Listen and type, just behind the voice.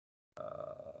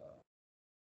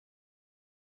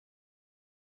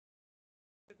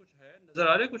कुछ है, नजर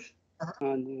आ रहे कुछ?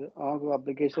 हाँ जी, आपको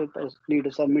application need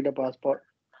to submit a passport.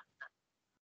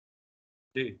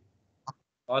 Ji,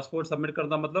 passport submit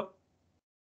करना मतलब?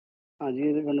 हाँ जी,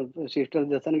 मैंने सिस्टर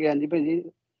दसणगे। हाँ जी भाई जी।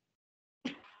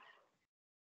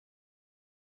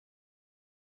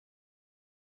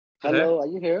 Hello, are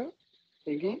you here?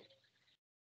 Pinky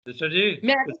sister जी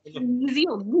मैं कुछ बोलो। फ्रीज ही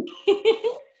होगी।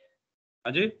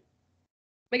 हाँ जी,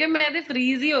 मैं क्या मैं ਤੇ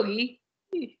ਫ੍ਰੀਜ਼ ਹੀ ਹੋ ਗਈ।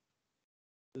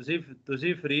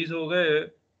 ਤੁਸੀਂ ਫ੍ਰੀਜ਼ ਹੋ ਗਏ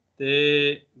ਤੇ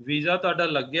ਵੀਜ਼ਾ ਤੁਹਾਡਾ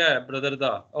ਲੱਗ ਗਿਆ ਹੈ ਬ੍ਰਦਰ ਦਾ।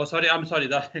 ਓ ਸੌਰੀ, ਆਮ ਸੌਰੀ,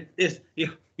 ਦਾ ਇਸ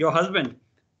ਯੋਰ ਹਸਬੈਂਡ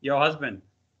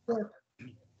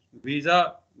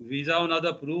ਵੀਜ਼ਾ ਉਹਨਾਂ ਦਾ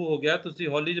ਅਪਰੂਵ ਹੋ ਗਿਆ। ਤੁਸੀਂ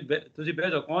ਹੌਲੀ ਤੁਸੀਂ ਬਹਿ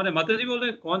ਜਾਓ। ਕੌਣ ਹੈ? ਮਾਤਾ ਜੀ ਬੋਲ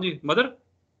ਰਹੇ? ਕੌਣ ਜੀ? Mother?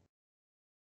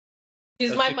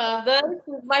 She's my mother,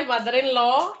 she's my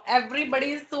mother-in-law. Everybody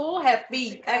is so happy.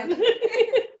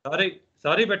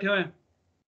 ਸਾਰੇ ਬੈਠੇ ਹੋਏ?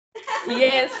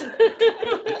 Yes.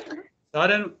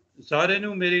 ਸਾਰਿਆਂ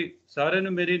ਨੂੰ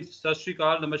ਮੇਰੀ ਸਤਿ ਸ਼੍ਰੀ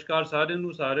ਅਕਾਲ, ਨਮਸਕਾਰ ਸਾਰਿਆਂ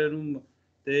ਨੂੰ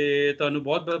ਤੇ ਤੁਹਾਨੂੰ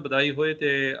ਬਹੁਤ ਬਹੁਤ ਵਧਾਈ ਹੋਏ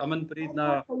ਤੇ ਅਮਨਪ੍ਰੀਤ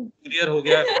ਨਾਲ ਕਲੀਅਰ ਹੋ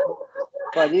ਗਿਆ।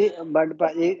 Paji, but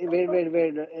Paji,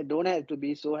 wait, don't have to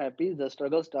be so happy. The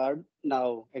struggle start now.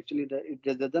 Actually, it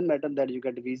just doesn't matter that you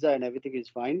get visa and everything is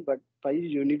fine. But Paji,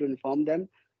 you need to inform them.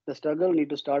 The struggle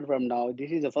need to start from now.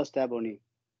 This is the first step only.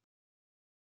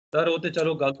 Sir ਉਹ ਤੇ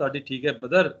ਚਲੋ ਗੱਲ ਤੁਹਾਡੀ ਠੀਕ ਹੈ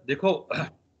ਬਦਰ। ਦੇਖੋ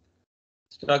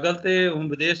struggle ਤੇ ਹੁਣ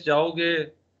ਵਿਦੇਸ਼ ਜਾਓਗੇ,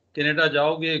 ਕੈਨੇਡਾ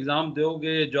ਜਾਓਗੇ, एग्जाम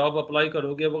दोगे, जॉब अप्लाई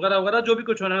करोगे वगैरह वगैरह, जो भी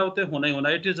कुछ होना है वो तो होना ही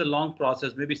होना। It is a long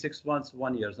process, may be 6 months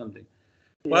 1 year something.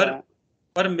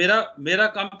 पर मेरा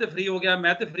काम तो फ्री हो गया,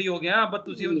 मैं तो फ्री हो गया। बट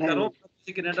ਤੁਸੀਂ ਹੁਣ ਕਰੋ,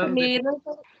 ਤੁਸੀਂ ਕੈਨੇਡਾ ਨੂੰ ਮੇਰਾ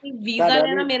ਵੀਜ਼ਾ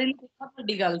ਲੈਣਾ ਮੇਰੇ ਲਈ ਬਹੁਤ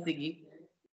ਵੱਡੀ ਗੱਲ ਸੀਗੀ।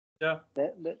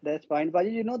 That's fine,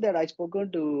 Paji. You know that I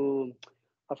spoken to,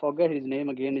 I forget his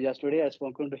name again yesterday. I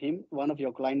spoken to him, one of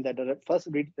your clients, that the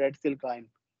first Red Seal client.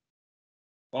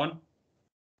 कौन?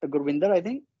 Gurvinder, I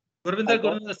think.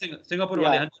 Gurvinder Singh, Singapore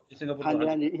वाले। हाँ, Singapore वाले।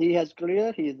 हाँ जी, he has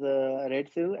clear his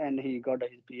Red Seal and he got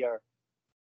his PR.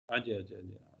 हाँ जी।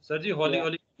 Sir जी हौली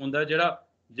ਹੁੰਦਾ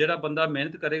ਜਿਹੜਾ ਬੰਦਾ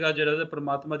ਮਿਹਨਤ ਕਰੇਗਾ, ਜਿਹੜਾ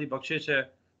ਪਰਮਾਤਮਾ ਦੀ ਬਖਸ਼ਿਸ਼ ਹੈ,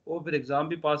 ਉਹ ਫਿਰ एग्जाम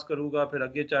ਵੀ ਪਾਸ ਕਰੂਗਾ, ਫਿਰ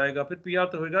ਅੱਗੇ ਜਾਏਗਾ, ਫਿਰ ਪੀਆਰ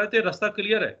ਤੇ ਹੋਏਗਾ। ਤੇ ਰਸਤਾ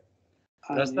ਕਲੀਅਰ ਹੈ।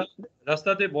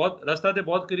 ਰਸਤਾ ਤੇ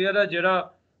ਬਹੁਤ ਕਲੀਅਰ ਹੈ।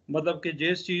 ਜਿਹੜਾ ਮਤਲਬ ਕਿ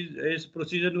ਜਿਸ ਚੀਜ਼ ਇਸ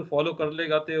ਪ੍ਰੋਸੀਜਰ ਨੂੰ ਫੋਲੋ ਕਰ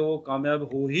ਲੇਗਾ ਤੇ ਉਹ ਕਾਮਯਾਬ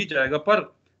ਹੋ ਹੀ ਜਾਏਗਾ। ਪਰ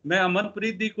ਮੈਂ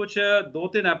ਅਮਨਪ੍ਰੀਤ ਦੀ ਕੁਝ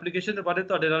 2-3 ਐਪਲੀਕੇਸ਼ਨ ਦੇ ਬਾਰੇ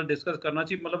ਤੁਹਾਡੇ ਨਾਲ ਡਿਸਕਸ ਕਰਨਾ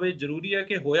ਸੀ। ਮਤਲਬ ਇਹ ਜ਼ਰੂਰੀ ਹੈ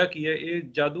ਕਿ ਹੋਇਆ ਕੀ ਹੈ, ਇਹ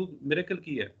ਜਾਦੂ ਮਿਰੇਕਲ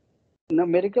ਕੀ ਹੈ? No,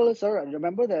 miracle, sir.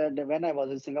 Remember that when I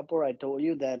was in Singapore, I told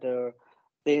you that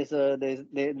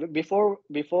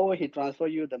before he transfer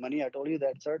you the money, I told you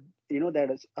that, sir, you know that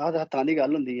hathani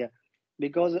gal hundi hai,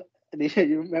 because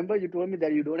you remember you told me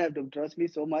that you don't have to trust me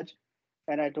so much,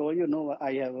 and I told you no,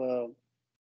 I have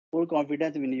full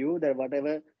confidence in you that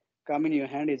whatever come in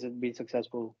your hand is be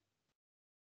successful.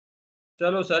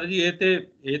 चलो sir जी,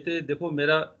 ये ते देखो,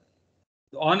 मेरा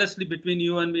honestly between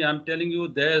you and me, I'm telling you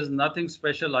there is nothing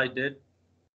special I did,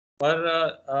 but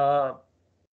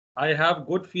I have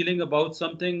good feeling about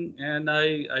something and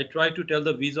I try to tell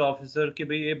the visa officer कि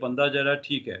भाई ये बंदा जरा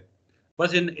ठीक है।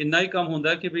 बस इन्ना ही काम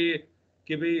ਹੁੰਦਾ कि भाई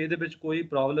ਇਹਦੇ ਵਿੱਚ ਕੋਈ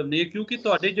ਪ੍ਰੋਬਲਮ ਨਹੀਂ। ਕਿਉਂਕਿ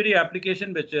ਤੁਹਾਡੇ ਜਿਹੜੀ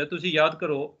ਐਪਲੀਕੇਸ਼ਨ ਵਿੱਚ ਤੁਸੀਂ ਯਾਦ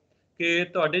ਕਰੋ ਕਿ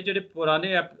ਤੁਹਾਡੇ ਜਿਹੜੇ ਪੁਰਾਣੇ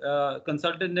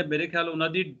ਕੰਸਲਟੈਂਟ ਨੇ, ਮੇਰੇ ਖਿਆਲ ਉਹਨਾਂ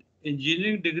ਦੀ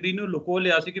ਇੰਜੀਨੀਅਰਿੰਗ ਡਿਗਰੀ ਨੂੰ ਲੁਕੋ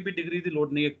ਲਿਆ ਸੀ ਕਿ ਵੀ ਡਿਗਰੀ ਦੀ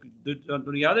ਲੋੜ ਨਹੀਂ ਹੈ।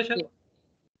 ਤੁਹਾਨੂੰ ਯਾਦ ਹੈ ਸ਼ਾਇਦ?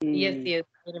 ਯੈਸ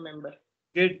ਆਈ ਰਿਮੈਂਬਰ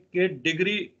ਕਿ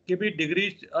ਡਿਗਰੀ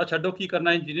ਛੱਡੋ, ਕੀ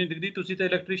ਕਰਨਾ ਇੰਜੀਨੀਅਰਿੰਗ ਡਿਗਰੀ, ਤੁਸੀਂ ਤਾਂ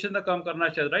ਇਲੈਕਟ੍ਰੀਸ਼ੀਅਨ ਦਾ ਕੰਮ ਕਰਨਾ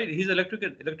ਸ਼ਾਇਦ, ਰਾਈਟ? He is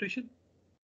electrician.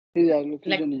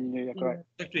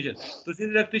 ਤੁਸੀਂ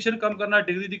ਇਲੈਕਟ੍ਰੀਸ਼ੀਅਨ ਕੰਮ ਕਰਨਾ,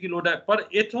 ਡਿਗਰੀ ਦੀ ਕੀ ਲੋੜ ਹੈ? ਪਰ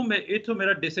ਇੱਥੋਂ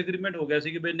ਮੇਰਾ ਡਿਸਐਗਰੀਮੈਂਟ ਹੋ ਗਿਆ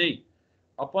ਸੀ ਕਿ ਬਈ ਨਹੀਂ,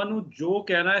 ਆਪਾਂ ਨੂੰ ਜੋ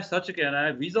ਕਹਿਣਾ ਹੈ ਸੱਚ ਕਹਿਣਾ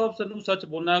ਹੈ। ਵੀਜ਼ਾ ਅਫਸਰ ਨੂੰ ਸੱਚ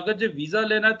ਬੋਲਣਾ। ਅਗਰ ਜੇ ਵੀਜ਼ਾ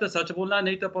ਲੈਣਾ ਤਾਂ ਸੱਚ ਬੋਲਣਾ,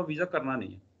 ਨਹੀਂ ਤਾਂ ਆਪਾਂ ਵੀਜ਼ਾ ਕਰਨਾ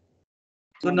ਨਹੀਂ ਹੈ।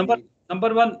 ਸੋ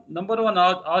ਨੰਬਰ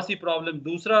 1 ਆ ਸੀ ਪ੍ਰੋਬਲਮ।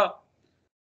 ਦੂਸਰਾ,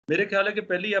 ਮੇਰੇ ਖਿਆਲ ਹੈ ਕਿ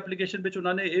ਪਹਿਲੀ ਐਪਲੀਕੇਸ਼ਨ ਵਿੱਚ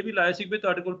ਉਹਨਾਂ ਨੇ ਇਹ ਵੀ ਲਾਇਆ ਸੀ ਕਿ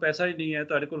ਤੁਹਾਡੇ ਕੋਲ ਪੈਸਾ ਹੀ ਨਹੀਂ ਹੈ,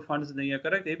 ਤੁਹਾਡੇ ਕੋਲ ਫੰਡਸ ਨਹੀਂ ਹੈ,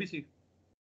 ਕਰੈਕਟ? ਇਹ ਵੀ ਸੀ।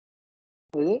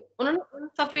 ਉਹਨਾਂ ਨੇ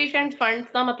ਇਨਸਫੀਸ਼ੀਐਂਟ ਫੰਡਸ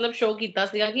ਦਾ ਮਤਲਬ ਸ਼ੋ ਕੀਤਾ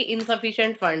ਸੀਗਾ ਕਿ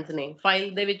ਇਨਸਫੀਸ਼ੀਐਂਟ ਫੰਡਸ ਨੇ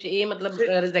ਫਾਈਲ ਦੇ ਵਿੱਚ। ਇਹ ਮਤਲਬ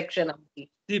ਰਿਜੈਕਸ਼ਨ ਆ ਸੀ।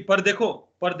 ਪਰ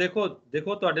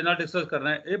ਦੇਖੋ ਤੁਹਾਡੇ ਨਾਲ ਡਿਸਕਸ ਕਰਨਾ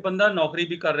ਹੈ। ਇਹ ਬੰਦਾ ਨੌਕਰੀ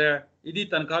ਵੀ ਕਰ ਰਿਹਾ ਹੈ, ਇਹਦੀ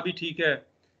ਤਨਖਾਹ ਵੀ ਠੀਕ ਹੈ,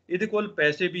 ਇਹਦੇ ਕੋਲ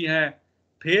ਪੈਸੇ ਵੀ ਹੈ,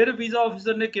 ਫਿਰ ਵੀਜ਼ਾ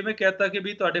ਆਫਿਸਰ ਨੇ ਕਿਵੇਂ ਕਹਿਤਾ ਕਿ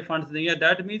ਵੀ ਤੁਹਾਡੇ ਫੰਡਸ ਨਹੀਂ ਹੈ?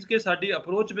 ਦੈਟ ਮੀਨਸ ਕਿ ਸਾਡੀ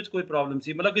ਅਪਰੋਚ ਵਿੱਚ ਕੋਈ ਪ੍ਰੋਬਲਮ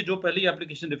ਸੀ। ਮਤਲਬ ਕਿ ਜੋ ਪਹਿਲੀ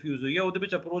ਐਪਲੀਕੇਸ਼ਨ ਰਿਫਿਊਜ਼ ਹੋਈ ਹੈ ਉਹਦੇ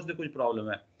ਵਿੱਚ ਅਪਰੋਚ ਦੇ ਕੁਝ ਪ੍ਰੋਬਲਮ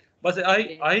ਹੈ। ਬਸ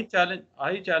ਆਹੀ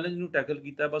ਚੈਲੰਜ ਨੂੰ ਟੈਕਲ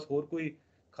ਕੀਤਾ। ਬਸ ਹੋਰ ਕੋਈ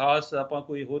ਖਾਸ ਆਪਾਂ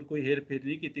ਕੋਈ ਹੇਰ ਫੇਰ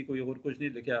ਨਹੀਂ ਕੀਤੀ, ਕੋਈ ਹੋਰ ਕੁਝ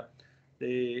ਨਹੀਂ ਲਿਖਿਆ। ਤੇ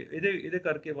ਇਹਦੇ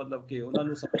ਕਰਕੇ ਮਤਲਬ ਕਿ ਉਹਨਾਂ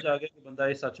ਨੂੰ ਸਮਝ ਆ ਗਿਆ ਕਿ ਬੰਦਾ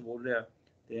ਇਹ ਸੱਚ ਬੋਲ ਰਿਹਾ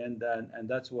ਤੇ and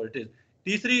that's what it is.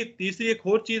 ਤੀਸਰੀ ਇੱਕ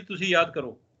ਹੋਰ ਚੀਜ਼ ਤੁਸੀਂ ਯਾਦ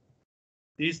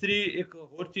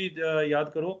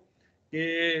ਕਰੋ। ਕਿ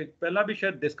ਪਹਿਲਾਂ ਵੀ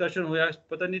ਸ਼ਾਇਦ ਡਿਸਕਸ਼ਨ ਹੋਇਆ,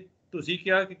 ਪਤਾ ਨਹੀਂ ਤੁਸੀਂ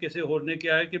ਕਿਹਾ ਕਿ ਕਿਸੇ ਹੋਰ ਨੇ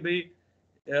ਕਿਹਾ ਹੈ ਕਿ ਬਈ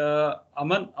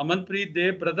ਅਮਨਪ੍ਰੀਤ ਦੇ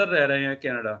ਬ੍ਰਦਰ ਰਹਿ ਰਹੇ ਹੈ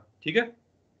ਕੈਨੇਡਾ, ਠੀਕ ਹੈ?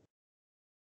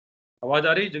 ਆਵਾਜ਼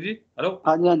ਆ ਰਹੀ ਜਗਜੀ? ਹੈਲੋ।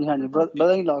 ਹਾਂਜੀ,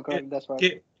 brother in law, correct, that's right।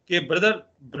 ਕਿ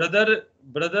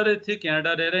ਬ੍ਰਦਰ ਇੱਥੇ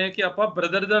ਕੈਨੇਡਾ ਰਹਿ ਰਹੇ ਹੈ ਕਿ ਆਪਾਂ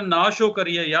ਬ੍ਰਦਰ ਦਾ ਨਾਂ ਸ਼ੋ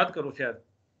ਕਰੀਏ। ਯਾਦ ਕਰੋ, ਸ਼ਾਇਦ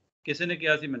ਕਿਸੇ ਨੇ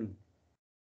ਕਿਹਾ ਸੀ ਮੈਨੂੰ,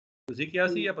 ਤੁਸੀਂ ਕਿਹਾ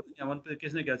ਸੀ ਜਾਂ ਪਤਾ ਨਹੀਂ ਅਮਨਪ੍ਰੀਤ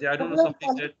ਕਿਸ ਨੇ ਕਿਹਾ ਸੀ, I don't know,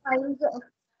 something sad.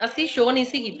 ਅਸੀਂ ਸ਼ੋ ਨਹੀਂ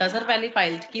ਸੀ ਕੀਤਾ ਸਰ ਪਹਿਲੀ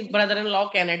ਫਾਈਲ 'ਚ ਕਿ ਬ੍ਰਦਰ ਇਨ ਲਾਅ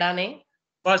ਕੈਨੇਡਾ ਨੇ।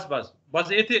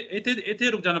 ਬਸ ਇੱਥੇ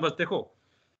ਰੁਕ ਜਾਣਾ। ਬਸ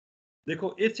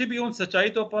ਦੇਖੋ ਇੱਥੇ ਵੀ ਹੁਣ ਸੱਚਾਈ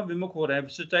ਤੋਂ ਆਪਾਂ ਵਿਮੁਖ ਹੋ ਰਹੇ ਹਾਂ,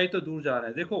 ਸੱਚਾਈ ਤੋਂ ਦੂਰ ਜਾ ਰਹੇ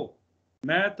ਹਾਂ। ਦੇਖੋ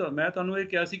ਮੈਂ ਤੁਹਾਨੂੰ ਇਹ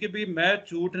ਕਿਹਾ ਸੀ ਕਿ ਵੀ ਮੈਂ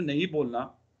ਝੂਠ ਨਹੀਂ ਬੋਲਣਾ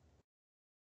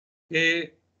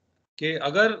ਕਿ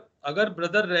ਅਗਰ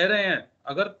ਬ੍ਰਦਰ ਰਹਿ ਰਹੇ ਹੈ,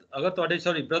 ਅਗਰ ਤੁਹਾਡੇ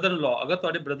ਬ੍ਰਦਰ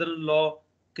ਇਨ ਲਾਅ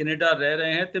ਕੈਨੇਡਾ ਰਹਿ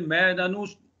ਰਹੇ ਹੈ, ਤੇ ਮੈਂ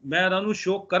ਇਹਨਾਂ ਨੂੰ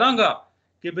ਸ਼ੋ ਕਰਾਂਗਾ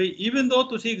ਕਿ ਬਈ ਈਵਨ ਦੋ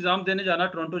ਤੁਸੀਂ ਐਗਜ਼ਾਮ ਦੇਣੇ ਜਾਣਾ,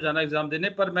 ਟੋਰਾਂਟੋ ਜਾਣਾ ਐਗਜ਼ਾਮ ਦੇਣੇ,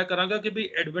 ਪਰ ਮੈਂ ਕਰਾਂਗਾ ਕਿ ਵੀ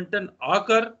ਐਡਮਿੰਟਨ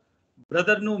ਆकर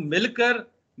ਬ੍ਰਦਰ ਨੂੰ ਮਿਲ ਕਰ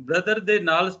ਬ੍ਰਦਰ ਦੇ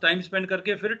ਨਾਲ ਟਾਈਮ ਸਪੈਂਡ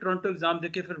ਕਰਕੇ ਫਿਰ ਟੋਰਾਂਟੋ ਐਗਜ਼ਾਮ ਦੇ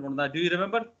ਕੇ ਫਿਰ ਮੁੜਨਾ। Do you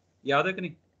remember? ਯਾਦ ਹੈ ਕਿ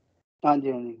ਨਹੀਂ?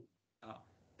 ਹਾਂਜੀ ਹਾਂ,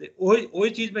 ਤੇ ਉਹੀ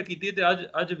ਚੀਜ਼ ਮੈਂ ਕੀਤੀ ਤੇ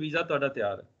ਅੱਜ ਵੀਜ਼ਾ ਤੁਹਾਡਾ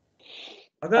ਤਿਆਰ ਹੈ।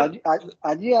 ਅਗਰ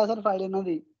ਅੱਜ ਹੀ ਆ ਸਰ ਫਾਈਲ ਇਹਨਾਂ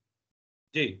ਦੀ?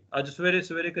 ਜੀ ਅੱਜ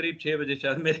ਸਵੇਰੇ ਕਰੀਬ 6 ਵਜੇ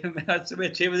ਸ਼ਾਇਦ ਮੈਂ ਅੱਜ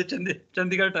ਸਵੇਰੇ 6 ਵਜੇ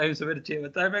ਚੰਡੀਗੜ੍ਹ ਟਾਈਮ ਸਵੇਰੇ 6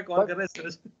 ਵਜੇ ਮੈਂ ਕਾਲ ਕਰ ਰਿਹਾ।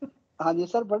 ਹਾਂਜੀ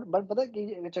ਸਰ, ਬਟ ਪਤਾ ਕੀ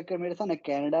ਚੱਕਰ ਮੇਰੇ ਸਾਹਮਣੇ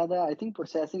Canada the I think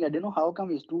processing, I don't know how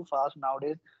come is to fast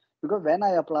ਨਾਊਡੇਜ਼, because van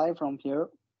I apply firm here,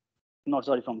 not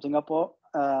sorry, from Singapore,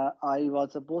 I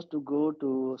was supposed to go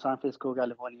to San Francisco,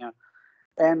 California,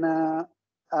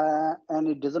 and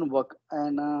it doesn't work,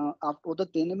 and ਉਹ ਤੋਂ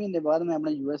 3 ਮਹੀਨੇ ਬਾਅਦ ਮੈਂ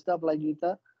ਆਪਣਾ US ਦਾ apply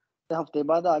ਕੀਤਾ ਤੇ ਹਫਤੇ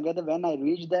ਬਾਅਦ ਆ ਗਿਆ। ਤੇ when I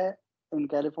reached there in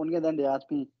California, then they asked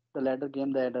me, the letter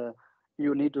came that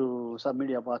you need to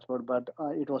submit your passport, but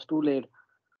it was too late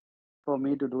for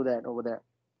me to do that over there.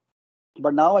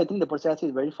 But now I think the process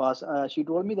is very fast. She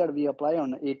told me that we apply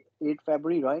on 8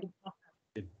 February, right?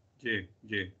 Ji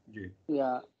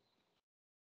Yeah.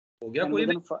 हो गया कोई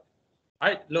नहीं।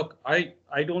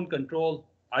 I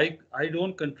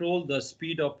don't control the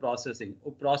speed of processing।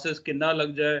 वो process कितना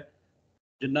लग जाए,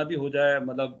 जितना भी हो जाए,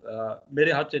 मतलब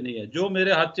मेरे हाथ से नहीं है। जो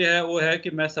मेरे हाथ से है वो है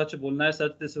कि मैं सच बोलना है,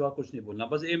 सच के सिवा कुछ नहीं बोलना,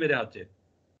 बस ये मेरे हाथ से।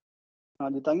 हाँ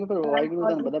जी, ताकि फिर वाहिगुरु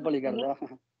ਤੁਹਾਨੂੰ ਪਤਾ ਭਲੀ ਕਰਦਾ।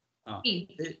 हाँ,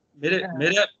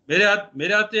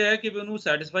 मेरे हाथ से है कि ਉਹਨੂੰ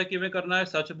ਸੈਟੀਸਫਾਈ ਕਿਵੇਂ ਕਰਨਾ ਹੈ,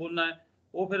 ਸੱਚ ਬੋਲਣਾ ਹੈ।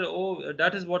 ਉਹ ਫਿਰ ਉਹ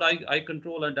that is what I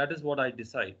control and that is what I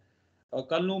decide।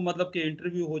 ਕੱਲ ਨੂੰ ਮਤਲਬ ਕਿ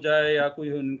ਇੰਟਰਵਿਊ ਹੋ ਜਾਏ ਜਾਂ ਕੋਈ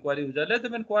ਇਨਕੁਆਇਰੀ ਹੋ ਜਾਏ, ਲੈ ਤੇ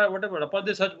ਮੈਨੂੰ ਕੋਈ ਵਟਐਵਰ, ਆਪਾਂ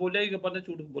ਦੇ ਸੱਚ ਬੋਲਿਆ ਹੀ, ਆਪਾਂ ਨੇ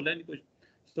ਝੂਠ ਬੋਲਿਆ ਨਹੀਂ ਕੁਝ।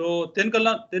 ਸੋ ਤਿੰਨ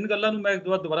ਗੱਲਾਂ ਨੂੰ ਮੈਂ ਇੱਕ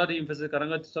ਦੁਬਾਰਾ ਰੀਇੰਫੈਸਿਸ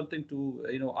ਕਰਾਂਗਾ। Something to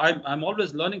I am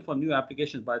always learning firm new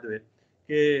application bye ਦ ਵੇ,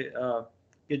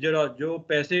 ਕਿ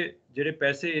ਜਿਹੜੇ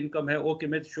ਪੈਸੇ ਇਨਕਮ ਹੈ ਉਹ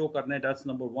ਕਿਵੇਂ ਸ਼ੋ ਕਰਨੇ, ਦੈਟਸ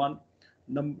ਨੰਬਰ 1।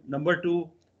 ਨੰਬਰ 2,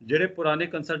 ਜਿਹੜੇ ਪੁਰਾਣੇ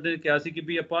ਕੰਸਲਟੈਂਟ ਕਿਹਾ ਸੀ ਕਿ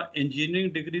ਵੀ ਆਪਾਂ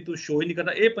ਇੰਜੀਨੀਅਰਿੰਗ ਡਿਗਰੀ ਤੋਂ ਸ਼ੋ ਹੀ ਨਹੀਂ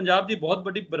ਕਰਨਾ। ਇਹ ਪੰਜਾਬ ਦੀ ਬਹੁਤ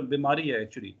ਵੱਡੀ ਬਿਮਾਰੀ ਹੈ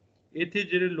ਐਕਚੁਅਲੀ। ਇੱਥੇ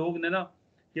ਜਿਹੜੇ ਲੋਕ ਨੇ ਨਾ,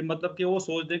 ਕਿ ਮਤਲਬ ਕਿ ਉਹ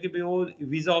ਸੋਚਦੇ ਕਿ ਵੀ ਉਹ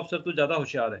ਵੀਜ਼ਾ ਅਫਸਰ ਤੋਂ ਜ਼ਿਆਦਾ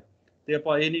ਹੁਸ਼ਿਆਰ ਹੈ ਤੇ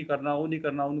ਆਪਾਂ ਇਹ ਨਹੀਂ ਕਰਨਾ, ਉਹ ਨਹੀਂ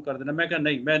ਕਰਨਾ, ਉਹਨੂੰ ਕਰ ਦੇਣਾ। ਮੈਂ ਕਿਹਾ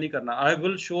ਨਹੀਂ, ਮੈਂ ਨਹੀਂ ਕਰਨਾ। I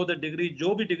will show the degree,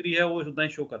 ਜੋ ਵੀ ਡਿਗਰੀ ਹੈ ਉਹ ਉੱਦਾਂ ਹੀ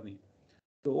ਸ਼ੋ ਕਰਨੀ।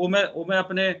 ਤਾਂ ਉਹ ਮੈਂ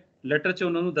ਆਪਣੇ ਲੈਟਰ 'ਚ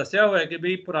ਉਹਨਾਂ ਨੂੰ ਦੱਸਿਆ ਹੋਇਆ ਕਿ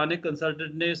ਵੀ ਪੁਰਾਣੇ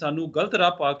ਕੰਸਲਟੈਂਟ ਨੇ ਸਾਨੂੰ ਗਲਤ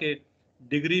ਰਾਹ ਪਾ ਕੇ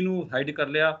ਡਿਗਰੀ ਨੂੰ ਹਾਈਡ ਕਰ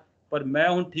ਲਿਆ, ਪਰ ਮੈਂ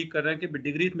ਹੁਣ ਠੀਕ ਕਰ ਰਿਹਾ ਕਿ ਵੀ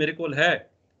ਡਿਗਰੀ ਮੇਰੇ ਕੋਲ ਹੈ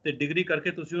ਤੇ ਡਿਗਰੀ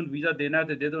ਕਰਕੇ ਤੁਸੀਂ ਹੁਣ ਵੀਜ਼ਾ ਦੇਣਾ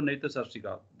ਤੇ ਦੇ ਦਿਓ, ਨਹੀਂ ਤਾਂ ਸਤਿ ਸ਼੍ਰੀ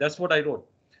ਅਕਾਲ। ਦੈਟਸ ਵਾਟ ਆਈ ਰੋਟ।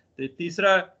 ਤੇ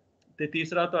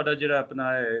ਤੀਸਰਾ ਤੁਹਾਡਾ ਜਿਹੜਾ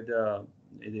ਆਪਣਾ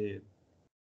ਇਹਦੇ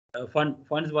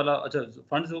ਫੰਡਸ ਵਾਲਾ, ਅੱਛਾ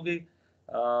ਫੰਡਸ ਹੋ ਗਈ,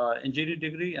 engineering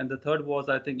degree, and the third was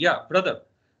I think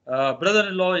brother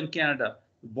in law in Canada.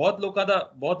 ਬਹੁਤ ਲੋਕਾਂ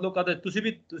ਦਾ ਤੁਸੀਂ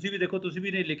ਵੀ ਦੇਖੋ, ਤੁਸੀਂ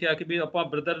ਵੀ ਨਹੀਂ ਲਿਖਿਆ ਕਿ ਵੀ ਆਪਾਂ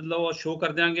ਬ੍ਰਦਰ ਇਨ ਲਾਅ ਸ਼ੋ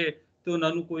ਕਰ ਦਿਆਂਗੇ ਤੇ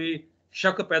ਉਹਨਾਂ ਨੂੰ ਕੋਈ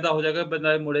ਸ਼ੱਕ ਪੈਦਾ ਹੋ ਜਾਏਗਾ,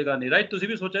 ਬੰਦਾ ਮੁੜੇਗਾ ਨਹੀਂ, ਰਾਈਟ? ਤੁਸੀਂ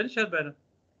ਵੀ ਸੋਚਿਆ ਨਹੀਂ ਸ਼ਾਇਦ ਬੈਨ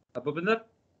ਭੁਪਿੰਦਰ?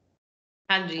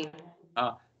 ਹਾਂਜੀ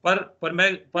ਹਾਂ, ਪਰ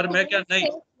ਮੈਂ ਕਿਹਾ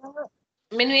ਨਹੀਂ,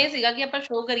 ਮੈਨੂੰ ਇਹ ਸੀਗਾ ਕਿ ਆਪਾਂ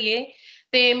ਸ਼ੋ ਕਰੀਏ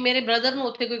ਤੇ ਮੇਰੇ ਬ੍ਰਦਰ ਨੂੰ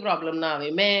ਉੱਥੇ ਕੋਈ ਪ੍ਰੋਬਲਮ ਨਾ ਆਵੇ।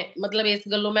 ਮੈਂ ਮਤਲਬ ਇਸ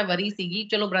ਗੱਲੋਂ ਮੈਂ ਵਰੀ ਸੀਗੀ।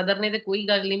 ਚਲੋ ਬ੍ਰਦਰ ਨੇ ਤੇ ਕੋਈ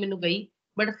ਗੱਲ ਨਹੀਂ ਮੈਨੂੰ ਕਹੀ,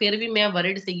 ਬਟ ਫਿਰ ਵੀ ਮੈਂ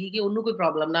ਵਰਿਡ ਸੀਗੀ ਕਿ ਉਹਨੂੰ ਕੋਈ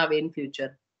ਪ੍ਰੋਬਲਮ ਨਾ ਆਵੇ ਇਨ ਫਿਊਚਰ।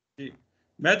 ਜੀ,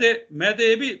 ਮੈਂ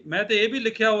ਤੇ ਇਹ ਵੀ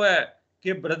ਲਿਖਿਆ ਹੋਇਆ ਹੈ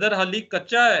ਕਿ ਬ੍ਰਦਰ ਹਾਲੀ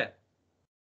ਕੱਚਾ ਹੈ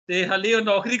ਤੇ ਹਾਲੀ ਉਹ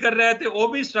ਨੌਕਰੀ ਕਰ ਰਿਹਾ ਹੈ ਤੇ ਉਹ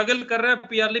ਵੀ ਸਟਰਗਲ ਕਰ ਰਿਹਾ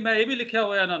ਪੀਆਰ ਲਈ। ਮੈਂ ਇਹ ਵੀ ਲਿਖਿਆ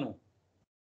ਹੋਇਆ ਇਹਨਾਂ ਨੂੰ।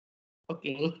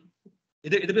 ਓਕੇ,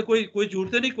 ਇਹਦੇ ਵਿੱਚ ਕੋਈ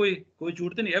ਝੂਠ ਤੇ ਨਹੀਂ, ਕੋਈ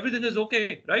ਝੂਠ ਤੇ ਨਹੀਂ। Everything is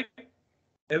okay, right?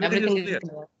 Everything is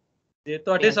clear.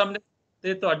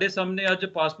 ਤੇ ਤੁਹਾਡੇ ਸਾਹਮਣੇ ਅੱਜ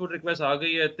ਪਾਸਪੋਰਟ ਰਿਕੁਐਸਟ ਆ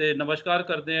ਗਈ ਹੈ ਤੇ ਨਮਸਕਾਰ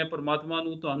ਕਰਦੇ ਹਾਂ ਪਰਮਾਤਮਾ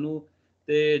ਨੂੰ, ਤੁਹਾਨੂੰ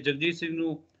ਤੇ ਜਗਜੀਤ ਸਿੰਘ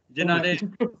ਨੂੰ, ਜਿਨ੍ਹਾਂ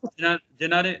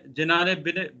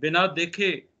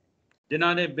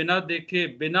ਨੇ ਬਿਨਾਂ ਦੇਖੇ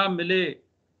ਬਿਨਾਂ ਮਿਲੇ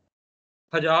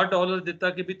 $1000 ਦਿੱਤਾ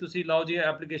ਕਿ ਵੀ ਤੁਸੀਂ ਲਾਓ ਜੀ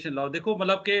ਐਪਲੀਕੇਸ਼ਨ ਲਾਓ। ਦੇਖੋ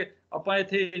ਮਤਲਬ ਕਿ ਆਪਾਂ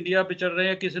ਇੱਥੇ ਇੰਡੀਆ ਵਿਚਰ ਰਹੇ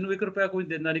ਹਾਂ, ਕਿਸੇ ਨੂੰ 1 ਰੁਪਇਆ ਕੋਈ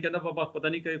ਦਿੰਦਾ ਨਹੀਂ, ਕਹਿੰਦਾ ਪਾਪਾ ਪਤਾ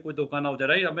ਨਹੀਂ ਕਿ ਕੋਈ ਧੋਖਾ ਨਾ ਹੋ ਜਾ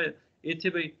ਰਿਹਾ। ਮੈਂ ਇੱਥੇ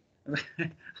ਬਈ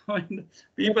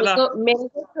ਮੇਰੇ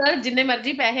ਕੋਲ ਸਰ ਜਿੰਨੇ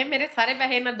ਮਰਜ਼ੀ ਪੈਸੇ, ਮੇਰੇ ਸਾਰੇ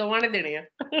ਪੈਸੇ ਇਹਨਾਂ ਦੋਵਾਂ ਨੇ ਦੇਣੇ ਆ।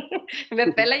 ਮੈਂ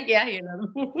ਪਹਿਲਾਂ ਹੀ ਕਿਹਾ ਸੀ ਇਹਨਾਂ ਨੂੰ।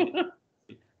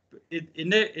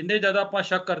 ਇੰਨੇ ਜ਼ਿਆਦਾ ਆਪਾਂ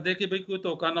ਸ਼ੱਕ ਕਰਦੇ ਕਿ ਬਈ ਕੋਈ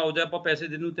ਧੋਖਾ ਨਾ ਹੋ ਜਾਏ, ਆਪਾਂ ਪੈਸੇ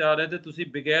ਦੇਣ ਨੂੰ ਤਿਆਰ ਹੈ ਤੇ ਤੁਸੀਂ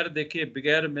ਬਗੈਰ ਦੇਖੇ,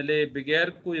 ਬਗੈਰ ਮਿਲੇ, ਬਗੈਰ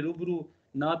ਕੋਈ ਰੂਬਰੂ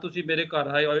ਨਾ ਤੁਸੀਂ ਮੇਰੇ ਘਰ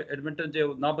ਆਏ ਐਡਮਿੰਟਨ 'ਚ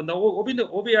ਨਾ ਬੰਦਾ, ਉਹ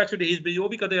ਵੀ ਐਕਚੁਅਲੀ ਉਹ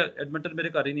ਵੀ ਕਦੇ ਐਡਮਿੰਟਨ ਮੇਰੇ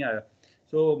ਘਰ ਹੀ ਨਹੀਂ ਆਇਆ।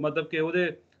 ਸੋ ਮਤਲਬ ਕਿ ਉਹਦੇ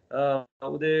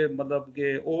ਮਤਲਬ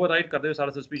ਕਿ ਓਵਰਰਾਈਡ ਕਰਦੇ ਹੋ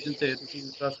ਸਾਰਾ ਸਸਪੀਸ਼ਨ ਤੇ ਤੁਸੀਂ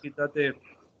ਟਰਸਟ ਕੀਤਾ ਤੇ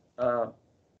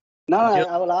No,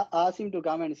 I will ask him to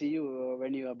come and see you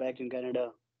when you are back in Canada.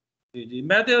 जी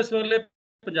मैं तो इस वेले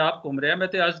पंजाब घूम रहा मैं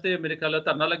तो आज ते मेरे ख्याल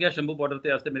धरना लग्या शंभू बॉर्डर ते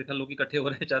आज ते मेरे ख्याल लोग इकट्ठे हो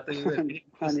रहे चाहते हुए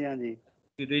हाँ जी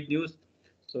you read news.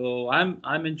 So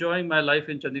I'm enjoying my life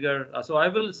in Chandigarh. So I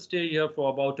will stay here for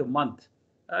about a month,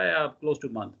 close to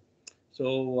a month. So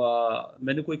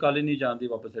मैंने कोई काली नहीं जानती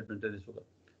वापस एडमिंटन इस वक्त.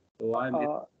 So I'm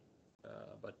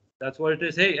but that's what it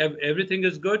is. Hey, everything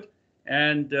is good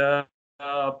and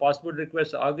passport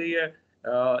request आ गई है.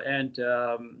 And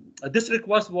this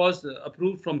request was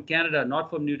approved from Canada, not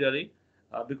from New Delhi,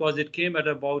 because it came at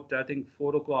about I think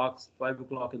 4 o'clock, 5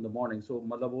 o'clock in the morning. So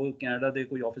मतलब वो Canada दे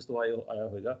कोई office तो आया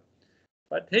होगा.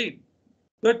 But hey,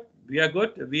 good. We are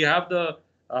good. We have the.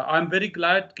 I'm very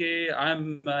glad that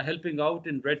I'm helping out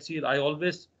in Red Seal. I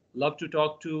always love to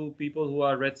talk to people who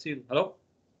are Red Seal. Hello.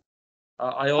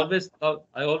 I always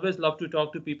love to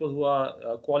talk to people who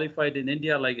are qualified in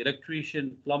India, like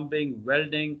electrician, plumbing,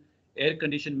 welding, air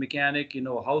conditioned mechanic,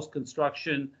 house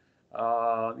construction,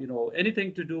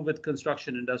 anything to do with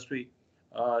construction industry.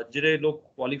 ਜਿਹੜੇ ਲੋਕ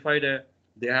qualified है,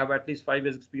 they have at least 5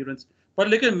 years experience. पर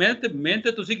लेकिन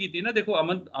मेहनत ਤੁਸੀਂ ਕੀਤੀ ਨਾ देखो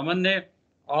अमन ने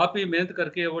आप ही मेहनत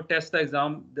करके वो टेस्ट का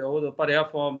एग्जाम भरिया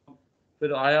फॉर्म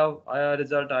फिर आया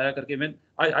रिजल्ट आया करके मैं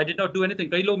I did not do anything.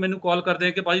 कई लोग मैंने कॉल करते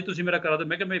हैं कि भाजी ਤੁਸੀਂ मेरा करा दो.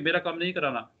 मैं कि मेरा काम नहीं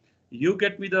कराना. You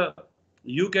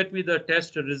get me the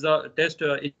test result, test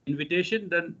invitation,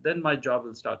 then my job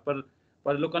will start.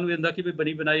 पर लोगों ਨੂੰ ਇੰਦਾ ਕਿ ਵੀ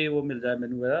ਬਣੀ ਬਣਾਈ वो मिल जाए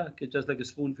ਮੈਨੂੰ है कि just like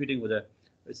spoon feeding हो जाए.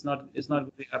 It's not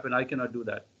going to happen. I cannot do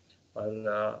that. But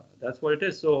that's what it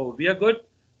is. So we are good.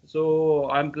 So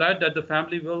I'm glad that the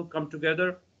family will come together.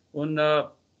 On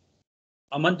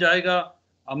अमन जाएगा.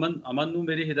 अमन ਨੂੰ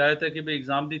मेरी हिदायत है कि भाई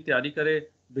exam ਦੀ ਤਿਆਰੀ करे.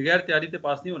 बगैर ਤਿਆਰੀ ਤੇ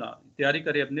ਪਾਸ नहीं होना. ਤਿਆਰੀ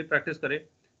करे, अपनी प्रैक्टिस करे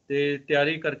ਤੇ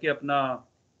ਤਿਆਰੀ करके अपना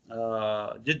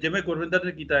जिमें गुरविंदर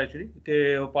ने ਕੀਤਾ एक्चुअली कि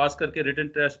वो पास करके रिटन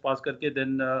टेस्ट पास करके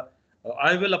then I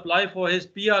will apply for his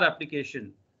PR application.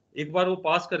 एक बार वो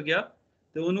पास कर गया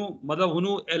ਤੇ ਉਹਨੂੰ मतलब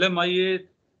ਉਹਨੂੰ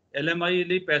LMIA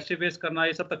ਲਈ ਪੈਸੇ ਵੇਸਟ ਕਰਨਾ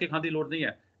ਇਹ ਸਭ ਤੱਕ ਖਾਣ ਦੀ ਲੋੜ ਨਹੀਂ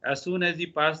ਹੈ. As soon as he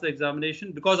passed the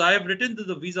examination, because I have written to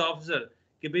the visa officer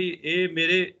कि भाई ये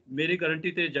मेरी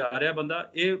गारंटी ते जा रहा बंदा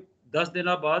ये 10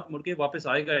 दिनों बाद मुड़ के वापस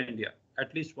आएगा इंडिया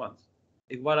एटलीस्ट वंस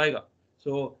एक बार आएगा.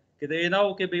 सो किते ये ना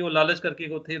हो कि भाई वो लालच करके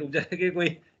उत्थे रुक जाए कि कोई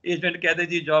एजेंट कह दे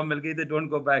जी जॉब मिल गई तो डोंट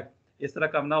गो बैक. इस तरह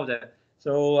काम ना हो जाए.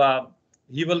 सो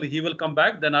he will come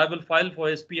back. Then I will file for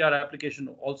his PR application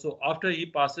also after he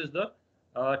passes the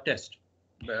test.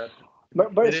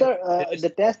 But sir, the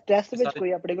test which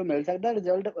कोई अपने को मिल सकता है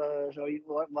result? Sorry,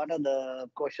 what are the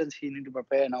questions he need to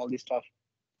prepare and all this stuff?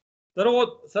 Sir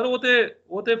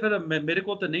वो ते फिर मेरे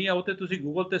को तो नहीं है. वो ते ਤੁਸੀਂ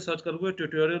ਗੂਗਲ ਤੇ ਸਰਚ ਕਰੋਗੇ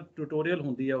ਟਿਊਟੋਰੀਅਲ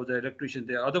ਹੁੰਦੀ ਹੈ ਉਹਦਾ ਇਲੈਕਟ੍ਰੀਸ਼ੀਅਨ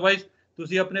ਤੇ. ਅਦਰਵਾਈਜ਼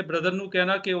ਤੁਸੀਂ ਆਪਣੇ ਬ੍ਰਦਰ ਨੂੰ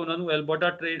ਕਹਿਣਾ ਕਿ ਉਹਨਾਂ ਨੂੰ ਐਲਬਰਟਾ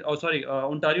ਟ੍ਰੇਡ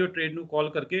ਓਨਟਾਰੀਓ ਟ੍ਰੇਡ ਨੂੰ ਕਾਲ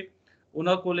ਕਰਕੇ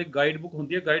ਉਹਨਾਂ ਕੋਲ ਇੱਕ ਗਾਈਡ ਬੁੱਕ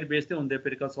ਹੁੰਦੀ ਹੈ. ਗਾਈਡ ਬੇਸ ਤੇ ਹੁੰਦੇ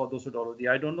ਫਿਰ $100-200 ਦੀ.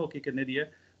 ਆਈ ਡੋਂਟ ਨੋ ਕਿ ਕਿੰਨੇ ਦੀ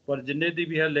ਹੈ ਪਰ ਜਿੰਨੇ ਦੀ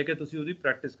ਵੀ ਹੈ ਲੈ ਕੇ ਤੁਸੀਂ ਉਹਦੀ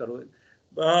ਪ੍ਰੈਕਟਿਸ ਕਰੋ.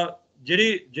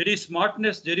 ਜਿਹੜੀ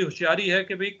ਸਮਾਰਟਨੈਸ ਜਿਹੜੀ ਹੁਸ਼ਿਆਰੀ ਹੈ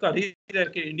ਕਿ ਵੀ ਘਰ ਹੀ ਰਹਿ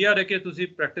ਕੇ ਇੰਡੀਆ ਰਹਿ ਕੇ ਤੁਸੀਂ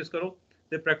ਪ੍ਰੈਕਟਿਸ ਕਰੋ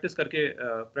ਤੇ ਪ੍ਰੈਕਟਿਸ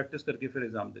ਕਰਕੇ ਫਿਰ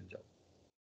ਐਗਜ਼ਾਮ ਦੇਣ ਜਾਓ.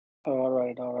 All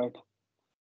right.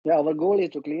 Yeah, our goal is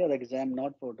to clear the exam,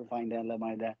 not to find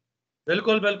LMI there.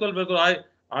 ਬਿਲਕੁਲ.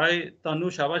 I ਤੁਹਾਨੂੰ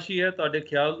ਸ਼ਾਬਾਸ਼ੀ ਹੈ ਤੁਹਾਡੇ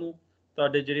ਖਿਆਲ ਨੂੰ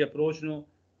ਤੁਹਾਡੇ ਜਿਹੜੀ ਅਪਰੋਚ ਨੂੰ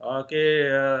ਕਿ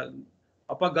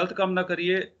ਆਪਾਂ ਗਲਤ ਕੰਮ ਨਾ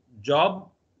ਕਰੀਏ.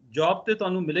 ਜੌਬ ਤੇ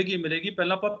ਤੁਹਾਨੂੰ ਮਿਲੇਗੀ.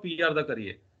 ਪਹਿਲਾਂ ਆਪਾਂ PR ਦਾ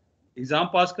ਕਰੀਏ. एग्जाम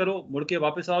पास करो मुड़ के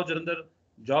वापस आओ जलंधर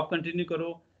जॉब कंटिन्यू करो.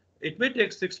 It may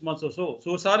take 6 months or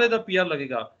so सारे ਦਾ PR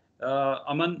लगेगा.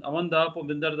 अमन ਦਾ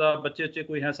ਭੁਪਿੰਦਰ ਦਾ ਬੱਚੇ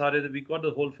ਕੋਈ ਹੈ ਸਾਰੇ we got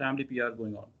the whole family PR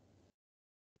going on.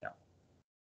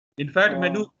 In fact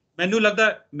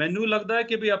ਮੈਨੂੰ ਲੱਗਦਾ ਹੈ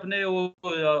ਕਿ ਵੀ ਆਪਣੇ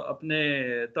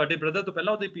ਤੁਹਾਡੇ ਬ੍ਰਦਰ ਤੋਂ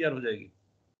ਪਹਿਲਾਂ ਉਹਦੀ PR ਹੋ ਜਾਏਗੀ.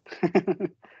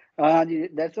 ਜੀ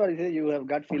that's what I say. You have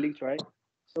gut feelings, right?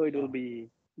 So it will be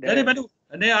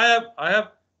नहीं I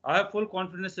have full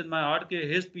confidence in my heart that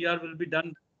his PR will be done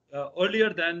earlier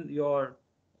than your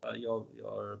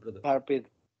brother. Harpreet.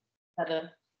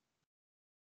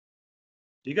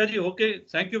 ठीक है जी. Okay.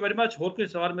 Thank you very much. और कोई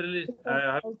सवाल मेरे लिए?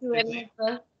 Thank you very much,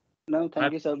 sir. No,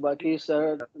 thank you, sir. Baki, sir,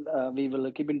 we will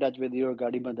keep in touch with you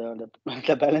regarding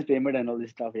the balance payment and all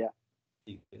this stuff. Yeah.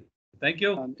 Thank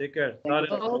you. Take care.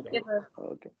 Okay, sir.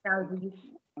 Okay. Ciao.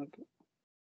 Okay.